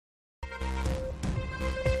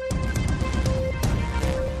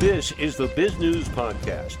This is the Biz News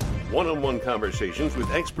Podcast, one-on-one conversations with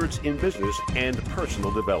experts in business and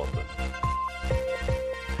personal development.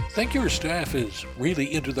 Think your staff is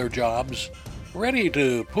really into their jobs, ready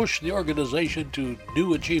to push the organization to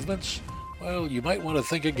new achievements? Well, you might want to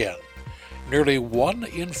think again. Nearly 1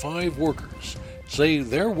 in 5 workers say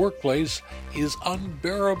their workplace is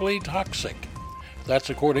unbearably toxic. That's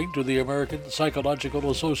according to the American Psychological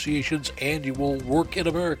Association's annual Work in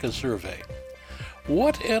America survey.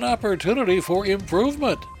 What an opportunity for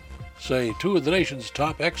improvement, say 2 of the nation's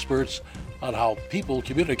top experts on how people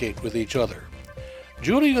communicate with each other.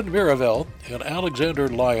 Julian Miravel and Alexander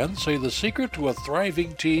Lyon say the secret to a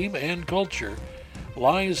thriving team and culture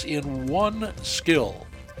lies in one skill.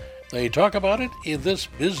 They talk about it in this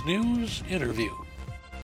Biz News interview.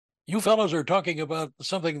 You fellows are talking about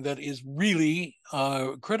something that is really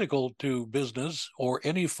critical to business or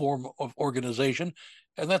any form of organization,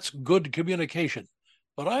 and that's good communication.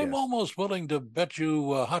 But I'm almost willing to bet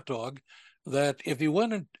you a hot dog that if you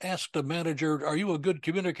went and asked a manager, are you a good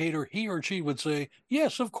communicator, he or she would say,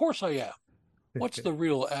 yes, of course I am. What's the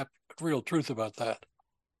real truth about that?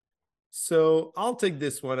 So I'll take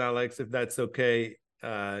this one, Alex, if that's okay.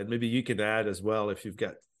 Maybe you can add as well if you've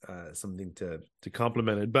got something to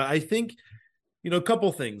complement it. But I think, a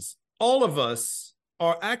couple things. All of us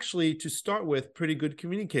are actually, to start with, pretty good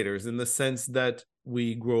communicators in the sense that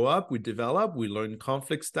we grow up, we develop, we learn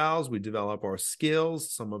conflict styles, we develop our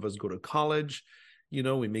skills. Some of us go to college,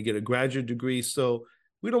 we may get a graduate degree. So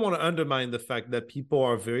we don't want to undermine the fact that people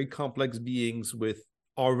are very complex beings with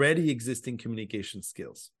already existing communication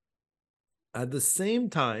skills. At the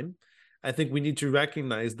same time, I think we need to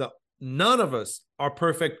recognize that none of us are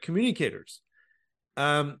perfect communicators.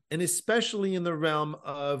 And especially in the realm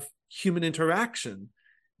of human interaction,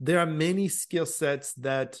 there are many skill sets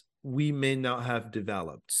that we may not have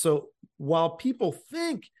developed. So while people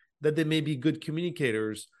think that they may be good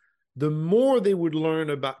communicators, the more they would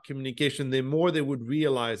learn about communication, the more they would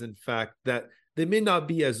realize, in fact, that they may not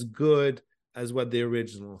be as good as what they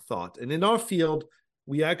originally thought. And in our field,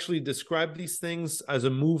 we actually describe these things as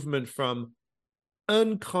a movement from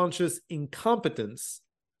unconscious incompetence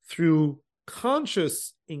through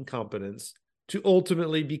conscious incompetence to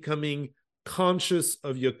ultimately becoming conscious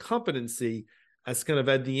of your competency as kind of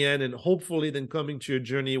at the end, and hopefully then coming to a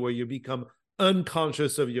journey where you become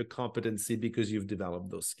unconscious of your competency because you've developed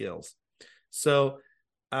those skills. So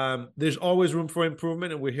there's always room for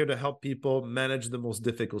improvement, and we're here to help people manage the most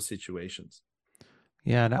difficult situations.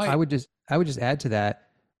 Yeah, and I would just add to that.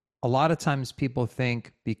 A lot of times people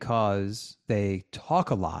think because they talk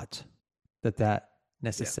a lot that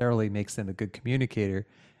necessarily makes them a good communicator,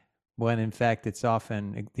 when in fact it's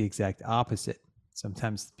often the exact opposite.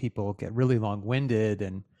 Sometimes people get really long-winded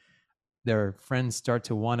and their friends start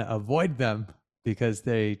to want to avoid them because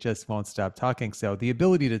they just won't stop talking. So the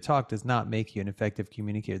ability to talk does not make you an effective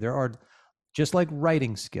communicator. There are, just like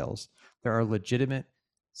writing skills, there are legitimate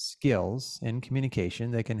skills in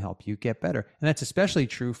communication that can help you get better. And that's especially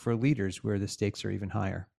true for leaders where the stakes are even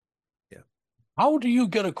higher. Yeah. How do you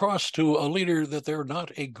get across to a leader that they're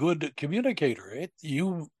not a good communicator?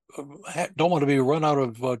 You don't want to be run out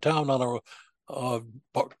of town on a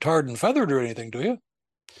tarred and feathered or anything, do you?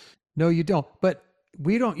 No, you don't. But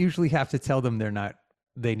we don't usually have to tell them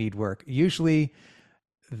they need work. Usually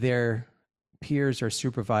their peers or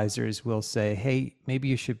supervisors will say, hey, maybe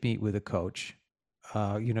you should meet with a coach.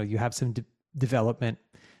 You have some development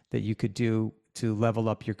that you could do to level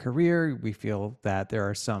up your career. We feel that there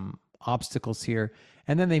are some obstacles here.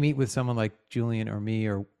 And then they meet with someone like Julian or me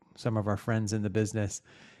or some of our friends in the business.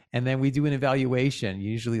 And then we do an evaluation,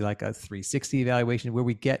 usually like a 360 evaluation, where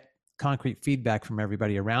we get concrete feedback from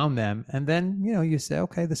everybody around them. And then, you say,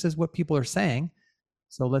 okay, this is what people are saying,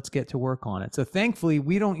 so let's get to work on it. So thankfully,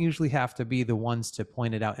 we don't usually have to be the ones to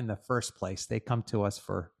point it out in the first place. They come to us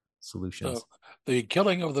for solutions. So the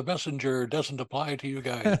killing of the messenger doesn't apply to you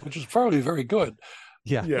guys, which is probably very good.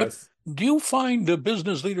 Yeah. Yes. But do you find the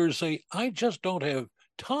business leaders say, I just don't have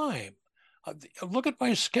time? Look at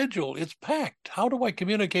my schedule. It's packed. How do I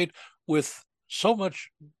communicate with so much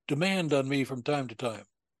demand on me from time to time?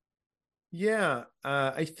 Yeah,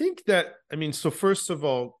 I think that, so first of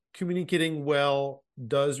all, communicating well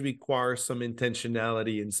does require some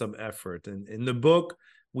intentionality and some effort. And in the book,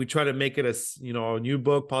 we try to make it as, our new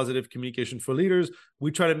book, Positive Communication for Leaders, we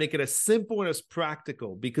try to make it as simple and as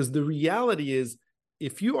practical, because the reality is,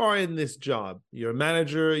 if you are in this job, you're a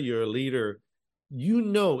manager, you're a leader,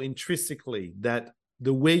 intrinsically that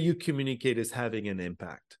the way you communicate is having an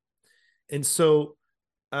impact. And so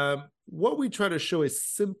what we try to show is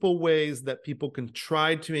simple ways that people can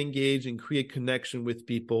try to engage and create connection with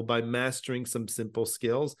people by mastering some simple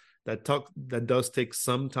skills that does take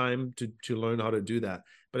some time to learn how to do that.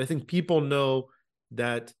 But I think people know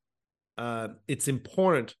that it's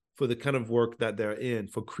important for the kind of work that they're in,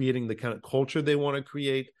 for creating the kind of culture they want to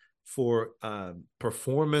create, for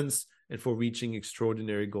performance, and for reaching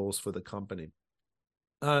extraordinary goals for the company.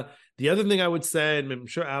 The other thing I would say, and I'm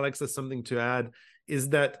sure Alex has something to add, is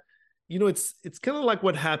that, you know, it's kind of like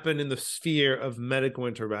what happened in the sphere of medical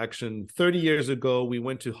interaction. 30 years ago, we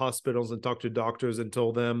went to hospitals and talked to doctors and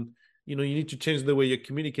told them, you know, you need to change the way you're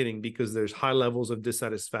communicating because there's high levels of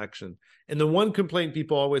dissatisfaction. And the one complaint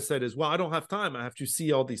people always said is, well, I don't have time. I have to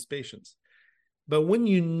see all these patients. But when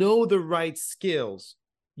you know the right skills,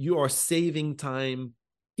 you are saving time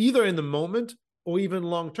either in the moment or even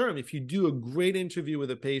long-term. If you do a great interview with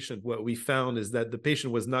a patient, what we found is that the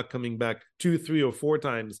patient was not coming back 2, 3, or 4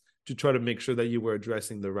 times to try to make sure that you were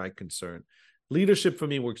addressing the right concern. Leadership for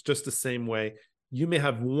me works just the same way. You may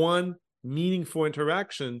have one meaningful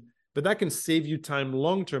interaction, but that can save you time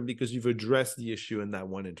long-term because you've addressed the issue in that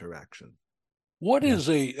one interaction. What is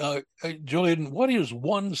Julian, what is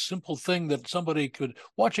one simple thing that somebody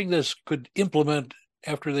watching this could implement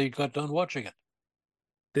after they got done watching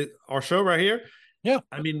it? Our show right here? Yeah.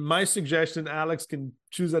 I mean, my suggestion, Alex can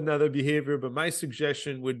choose another behavior, but my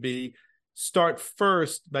suggestion would be start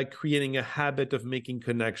first by creating a habit of making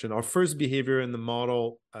connection. Our first behavior in the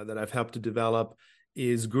model that I've helped to develop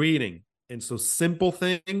is greeting. And so simple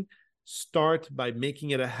thing, start by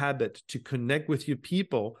making it a habit to connect with your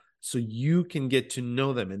people so you can get to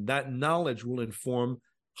know them. And that knowledge will inform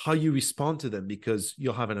how you respond to them because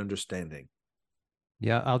you'll have an understanding.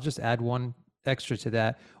 Yeah, I'll just add one extra to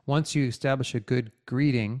that. Once you establish a good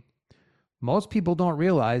greeting, most people don't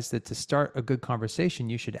realize that to start a good conversation,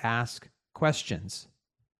 you should ask questions.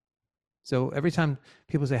 So every time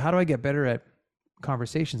people say, how do I get better at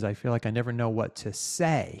conversations? I feel like I never know what to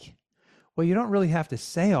say. Well, you don't really have to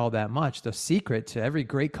say all that much. The secret to every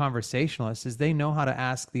great conversationalist is they know how to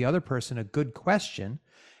ask the other person a good question,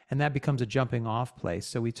 and that becomes a jumping off place.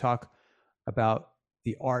 So we talk about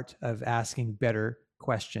the art of asking better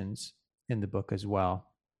questions in the book as well.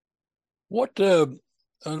 What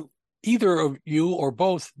either of you or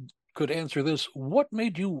both could answer this. What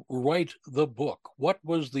made you write the book? What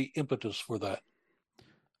was the impetus for that?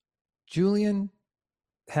 Julian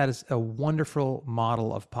had a wonderful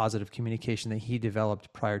model of positive communication that he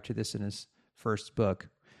developed prior to this in his first book.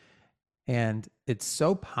 And it's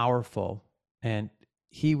so powerful. And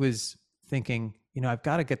he was thinking, you know, I've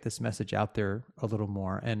got to get this message out there a little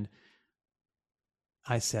more. And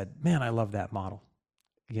I said, man, I love that model.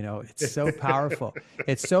 You know, it's so powerful.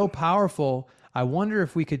 It's so powerful. I wonder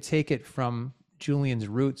if we could take it from Julian's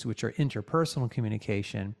roots, which are interpersonal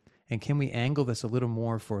communication, and can we angle this a little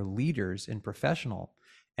more for leaders and professional?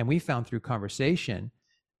 And we found through conversation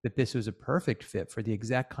that this was a perfect fit for the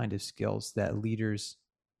exact kind of skills that leaders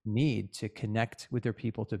need to connect with their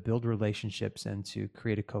people, to build relationships, and to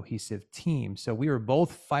create a cohesive team. So we were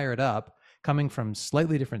both fired up, coming from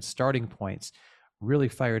slightly different starting points, really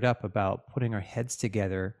fired up about putting our heads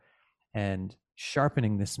together and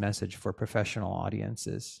sharpening this message for professional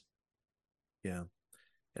audiences. Yeah.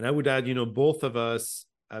 And I would add, you know, both of us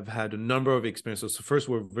have had a number of experiences. So first,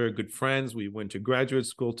 we're very good friends. We went to graduate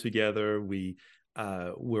school together. We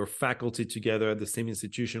were faculty together at the same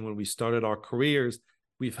institution when we started our careers.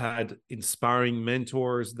 We've had inspiring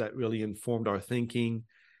mentors that really informed our thinking.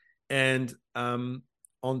 And on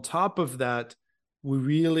top of that, we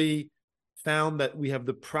really found that we have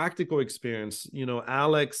the practical experience. You know,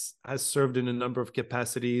 Alex has served in a number of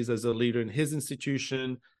capacities as a leader in his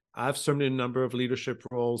institution. I've served in a number of leadership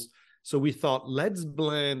roles. So we thought, let's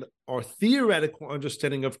blend our theoretical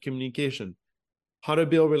understanding of communication, how to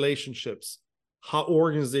build relationships, how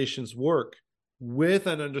organizations work, with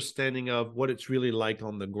an understanding of what it's really like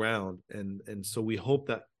on the ground. And so we hope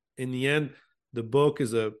that in the end, the book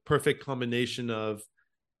is a perfect combination of,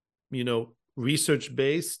 you know,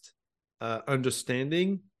 research-based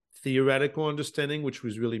understanding, theoretical understanding, which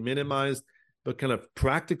was really minimized, but kind of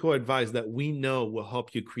practical advice that we know will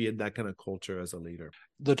help you create that kind of culture as a leader.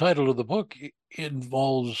 The title of the book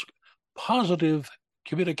involves positive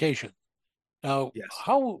communication. Now, yes.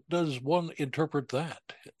 How does one interpret that?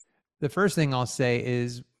 The first thing I'll say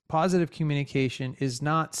is positive communication is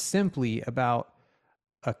not simply about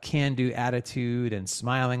a can-do attitude and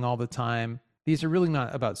smiling all the time. These are really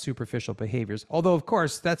not about superficial behaviors. Although, of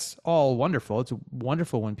course, that's all wonderful. It's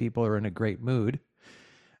wonderful when people are in a great mood.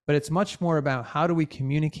 But it's much more about how do we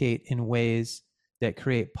communicate in ways that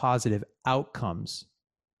create positive outcomes.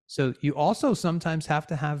 So you also sometimes have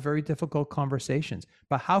to have very difficult conversations.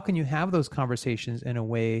 But how can you have those conversations in a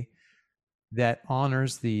way that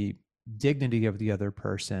honors the dignity of the other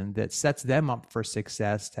person, that sets them up for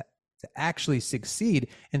success, to actually succeed,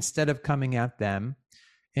 instead of coming at them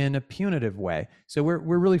in a punitive way? So we're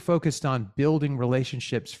really focused on building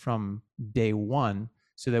relationships from day one,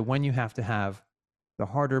 so that when you have to have the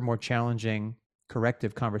harder, more challenging,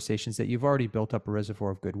 corrective conversations, that you've already built up a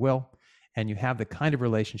reservoir of goodwill, and you have the kind of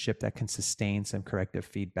relationship that can sustain some corrective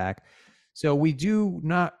feedback. So we do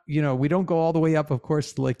not, we don't go all the way up, of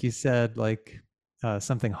course, like you said, like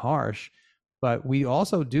something harsh, but we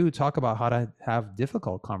also do talk about how to have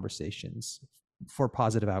difficult conversations for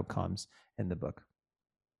positive outcomes in the book.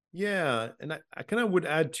 Yeah. And I kind of would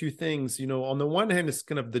add two things. On the one hand, it's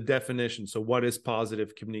kind of the definition. So what is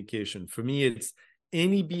positive communication? For me, it's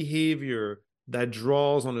any behavior that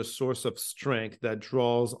draws on a source of strength, that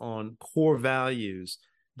draws on core values,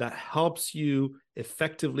 that helps you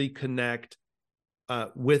effectively connect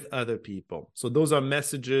with other people. So those are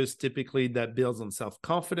messages typically that builds on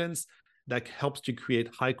self-confidence, that helps you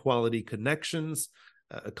create high-quality connections,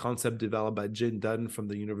 a concept developed by Jane Dutton from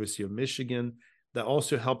the University of Michigan, that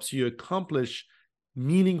also helps you accomplish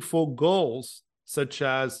meaningful goals such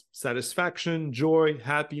as satisfaction, joy,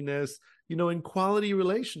 happiness, in quality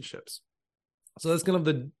relationships. So that's kind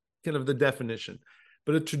of the definition.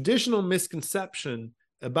 But a traditional misconception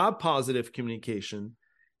about positive communication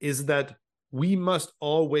is that we must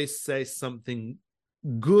always say something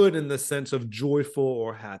good in the sense of joyful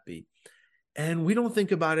or happy. And we don't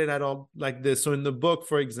think about it at all like this. So in the book,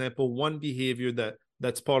 for example, one behavior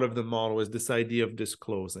that's part of the model is this idea of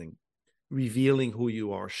disclosing, revealing who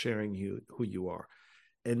you are, sharing who you are.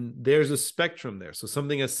 And there's a spectrum there. So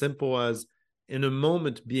something as simple as, in a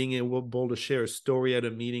moment, being able to share a story at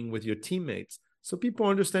a meeting with your teammates so people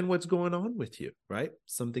understand what's going on with you, right?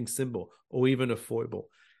 Something simple, or even a foible.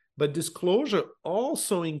 But disclosure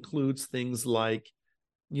also includes things like,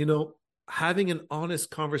 having an honest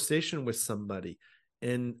conversation with somebody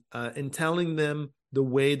and telling them the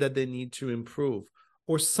way that they need to improve.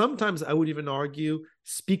 Or sometimes I would even argue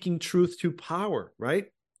speaking truth to power, right?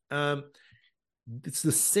 It's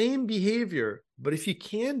the same behavior, but if you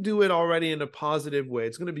can't do it already in a positive way,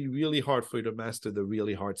 it's going to be really hard for you to master the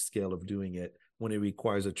really hard skill of doing it when it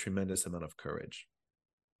requires a tremendous amount of courage.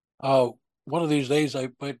 One of these days, I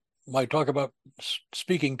might talk about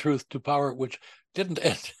speaking truth to power, which didn't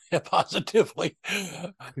end positively.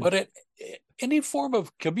 But any form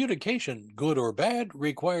of communication, good or bad,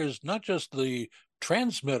 requires not just the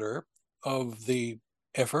transmitter of the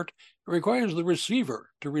effort, it requires the receiver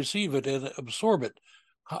to receive it and absorb it.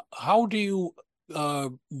 How do you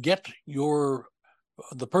get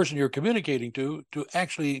the person you're communicating to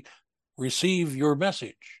actually receive your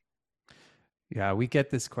message? Yeah, we get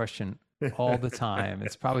this question all the time.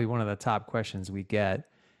 It's probably one of the top questions we get.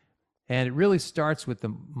 And it really starts with the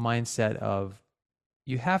mindset of,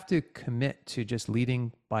 you have to commit to just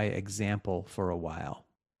leading by example for a while.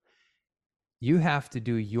 You have to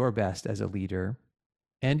do your best as a leader,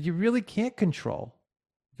 and you really can't control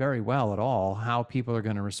very well at all how people are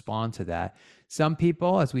going to respond to that. Some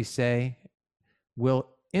people, as we say, will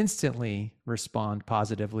instantly respond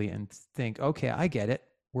positively and think, okay, I get it.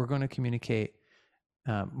 We're going to communicate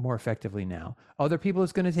more effectively now. Other people,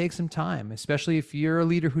 it's going to take some time, especially if you're a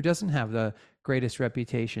leader who doesn't have the greatest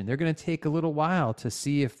reputation. They're going to take a little while to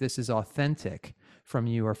see if this is authentic from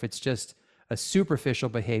you, or if it's just a superficial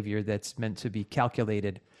behavior that's meant to be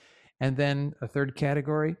calculated. And then a third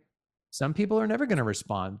category, some people are never going to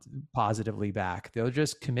respond positively back. They're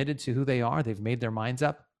just committed to who they are. They've made their minds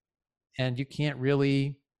up, and you can't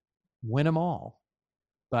really win them all.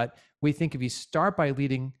 But we think if you start by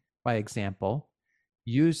leading by example,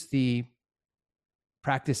 use the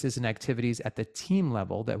practices and activities at the team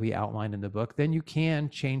level that we outlined in the book, then you can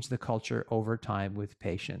change the culture over time with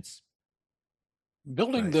patience.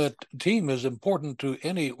 Building that team is important to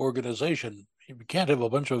any organization. You can't have a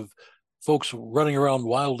bunch of folks running around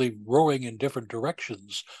wildly rowing in different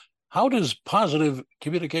directions. How does positive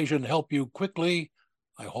communication help you quickly,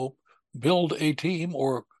 I hope, build a team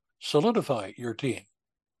or solidify your team?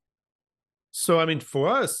 So, for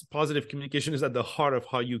us, positive communication is at the heart of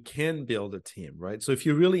how you can build a team, right? So if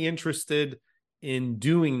you're really interested in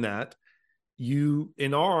doing that,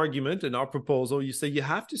 in our argument, in our proposal, you say you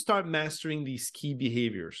have to start mastering these key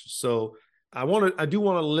behaviors. So I do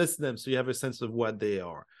want to list them so you have a sense of what they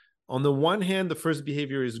are. On the one hand, the first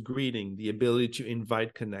behavior is greeting, the ability to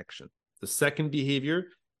invite connection. The second behavior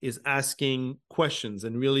is asking questions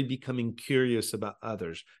and really becoming curious about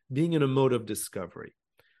others, being in a mode of discovery.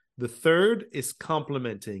 The third is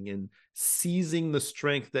complimenting and seizing the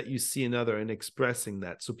strength that you see in other and expressing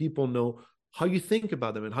that so people know how you think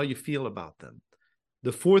about them and how you feel about them.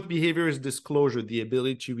 The fourth behavior is disclosure, the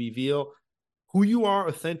ability to reveal who you are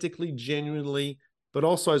authentically, genuinely, but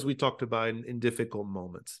also, as we talked about, in difficult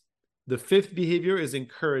moments. The fifth behavior is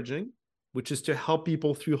encouraging, which is to help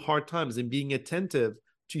people through hard times and being attentive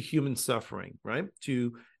to human suffering, right?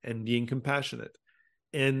 And being compassionate.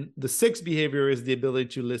 And the sixth behavior is the ability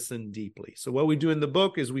to listen deeply. So what we do in the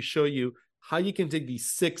book is we show you how you can take these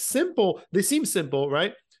six simple, they seem simple,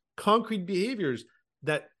 right? Concrete behaviors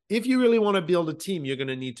that if you really want to build a team, you're going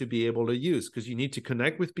to need to be able to use, because you need to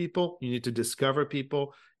connect with people, you need to discover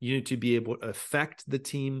people, you need to be able to affect the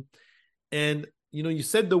team. And, you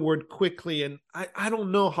said the word quickly, and I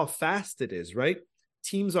don't know how fast it is, right?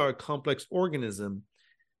 Teams are a complex organism,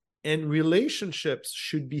 and relationships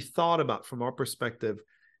should be thought about from our perspective,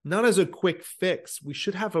 not as a quick fix. We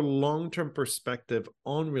should have a long-term perspective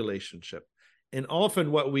on relationship. And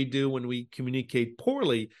often what we do when we communicate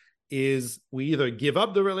poorly is we either give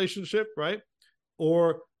up the relationship, right?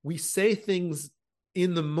 Or we say things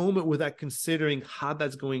in the moment without considering how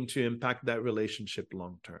that's going to impact that relationship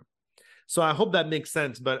long-term. So I hope that makes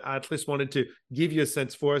sense, but I at least wanted to give you a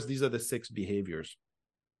sense for us. These are the 6 behaviors.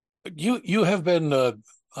 You have been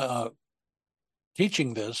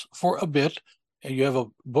teaching this for a bit, and you have a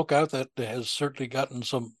book out that has certainly gotten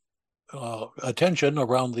some attention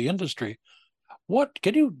around the industry. What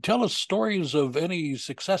can you tell us stories of any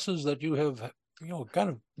successes that you have, kind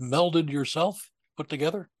of melded yourself, put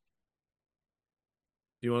together?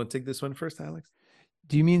 Do you want to take this one first, Alex?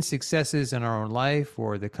 Do you mean successes in our own life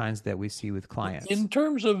or the kinds that we see with clients? In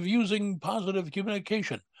terms of using positive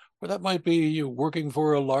communication, where that might be you working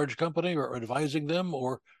for a large company or advising them,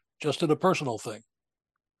 or just in a personal thing.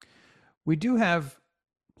 We do have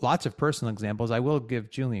lots of personal examples. I will give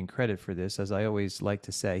Julian credit for this, as I always like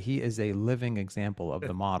to say. He is a living example of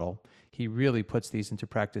the model. He really puts these into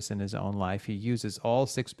practice in his own life. He uses all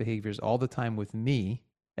 6 behaviors all the time with me,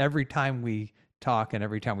 every time we talk and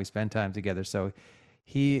every time we spend time together. So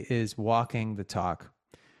he is walking the talk.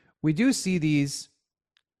 We do see these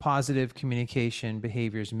positive communication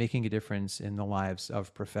behaviors making a difference in the lives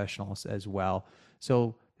of professionals as well.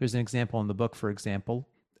 So there's an example in the book, for example,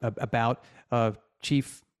 about a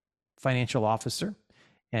chief financial officer,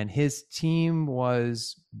 and his team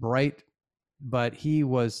was bright, but he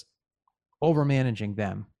was over-managing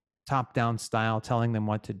them, top-down style, telling them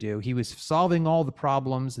what to do. He was solving all the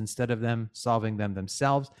problems instead of them solving them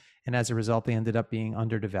themselves, and as a result, they ended up being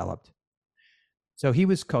underdeveloped. So he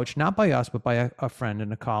was coached, not by us, but by a friend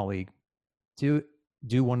and a colleague, to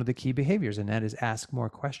do one of the key behaviors, and that is ask more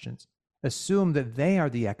questions. Assume that they are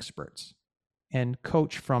the experts, and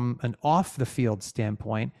coach from an off-the-field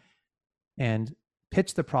standpoint, and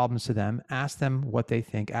pitch the problems to them, ask them what they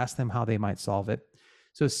think, ask them how they might solve it.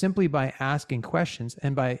 So simply by asking questions,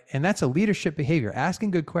 and that's a leadership behavior.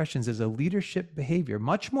 Asking good questions is a leadership behavior,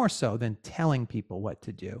 much more so than telling people what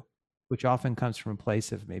to do, which often comes from a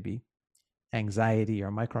place of maybe anxiety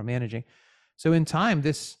or micromanaging. So in time,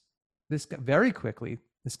 this very quickly,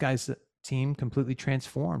 this guy's team completely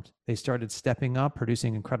transformed. They started stepping up,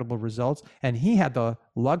 producing incredible results, and he had the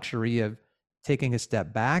luxury of taking a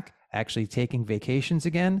step back, actually taking vacations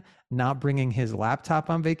again, not bringing his laptop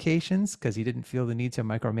on vacations because he didn't feel the need to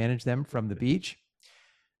micromanage them from the beach.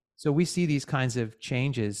 So we see these kinds of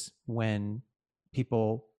changes when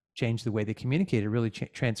people change the way they communicate. It really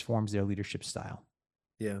transforms their leadership style.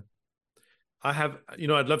 Yeah. I'd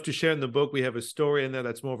love to share in the book. We have a story in there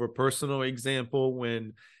that's more of a personal example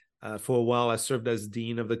when for a while I served as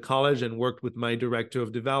dean of the college and worked with my director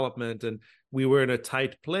of development, and we were in a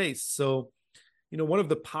tight place. So one of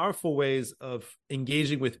the powerful ways of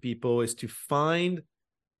engaging with people is to find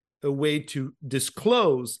a way to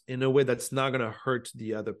disclose in a way that's not going to hurt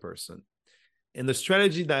the other person. And the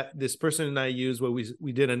strategy that this person and I used, where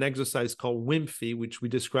we did an exercise called WIMFI, which we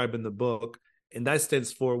describe in the book, and that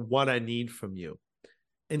stands for what I need from you.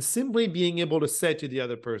 And simply being able to say to the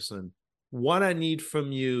other person, what I need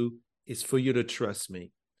from you is for you to trust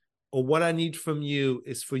me, or what I need from you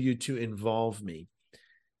is for you to involve me.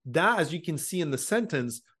 That, as you can see in the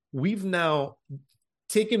sentence, we've now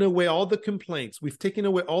taken away all the complaints. We've taken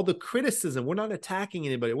away all the criticism. We're not attacking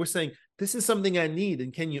anybody. We're saying, this is something I need,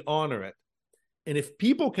 and can you honor it? And if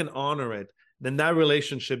people can honor it, then that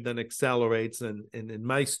relationship then accelerates. And in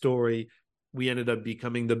my story, we ended up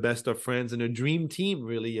becoming the best of friends and a dream team,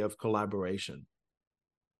 really, of collaboration.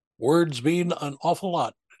 Words mean an awful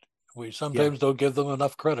lot. We sometimes don't give them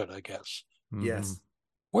enough credit, I guess. Yes.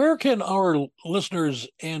 Where can our listeners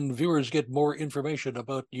and viewers get more information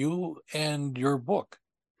about you and your book?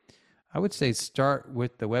 I would say start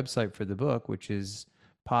with the website for the book, which is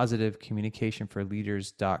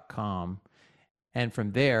positivecommunicationforleaders.com. And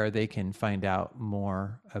from there, they can find out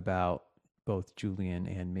more about both Julian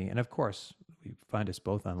and me. And of course, you find us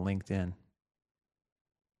both on LinkedIn.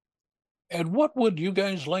 And what would you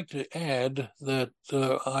guys like to add that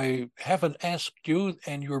I haven't asked you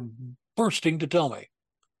and you're bursting to tell me?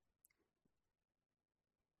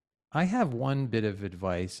 I have one bit of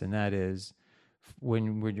advice, and that is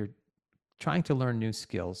when you're trying to learn new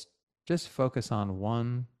skills, just focus on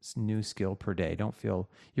one new skill per day. Don't feel,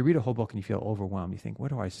 you read a whole book and you feel overwhelmed. You think, where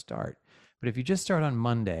do I start? But if you just start on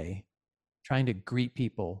Monday, trying to greet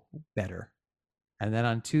people better, and then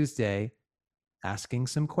on Tuesday, asking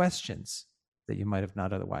some questions that you might have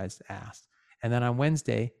not otherwise asked. And then on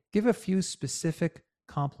Wednesday, give a few specific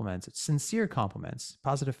compliments, sincere compliments,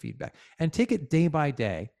 positive feedback, and take it day by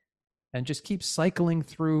day and just keep cycling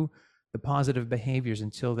through the positive behaviors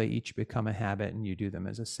until they each become a habit and you do them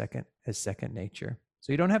as second nature.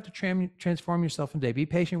 So you don't have to transform yourself in a day. Be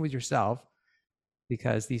patient with yourself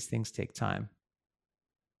because these things take time.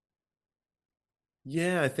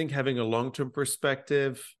 Yeah, I think having a long-term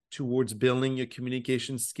perspective towards building your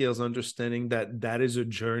communication skills, understanding that that is a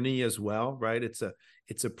journey as well, right? It's a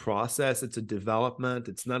process, it's a development,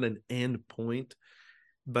 it's not an end point.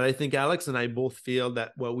 But I think Alex and I both feel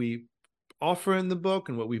that what we offer in the book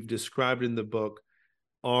and what we've described in the book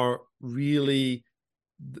are really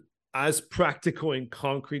as practical and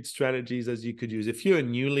concrete strategies as you could use. If you're a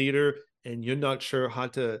new leader and you're not sure how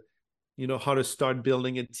to start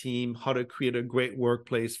building a team, how to create a great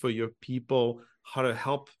workplace for your people, how to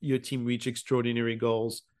help your team reach extraordinary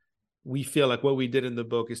goals, we feel like what we did in the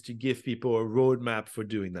book is to give people a roadmap for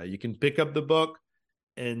doing that. You can pick up the book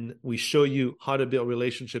and we show you how to build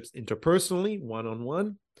relationships interpersonally,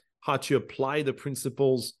 one-on-one, how to apply the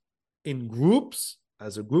principles in groups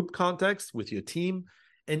as a group context with your team.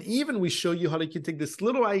 And even we show you how you can take this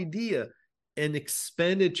little idea and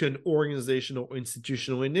expand it to an organizational or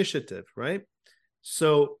institutional initiative, right?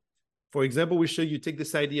 So, for example, we show you take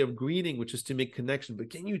this idea of greeting, which is to make connection,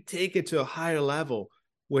 but can you take it to a higher level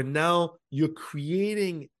where now you're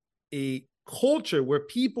creating a culture where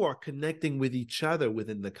people are connecting with each other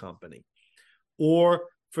within the company? Or,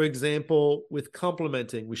 for example, with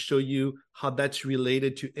complimenting, we show you how that's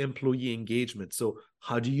related to employee engagement. So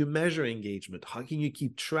how do you measure engagement? How can you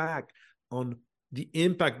keep track on the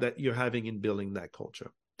impact that you're having in building that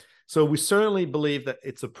culture? So we certainly believe that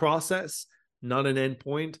it's a process, not an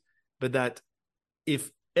endpoint, but that if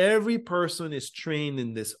every person is trained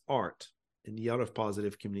in this art, in the art of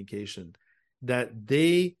positive communication, that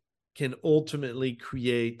they can ultimately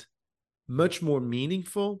create much more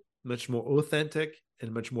meaningful, much more authentic,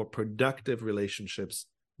 and much more productive relationships,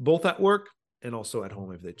 both at work and also at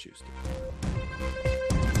home if they choose to.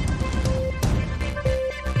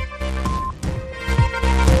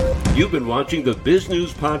 You've been watching the Biz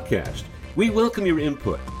News Podcast. We welcome your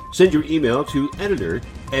input. Send your email to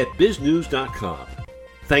editor@biznews.com.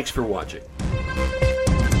 Thanks for watching.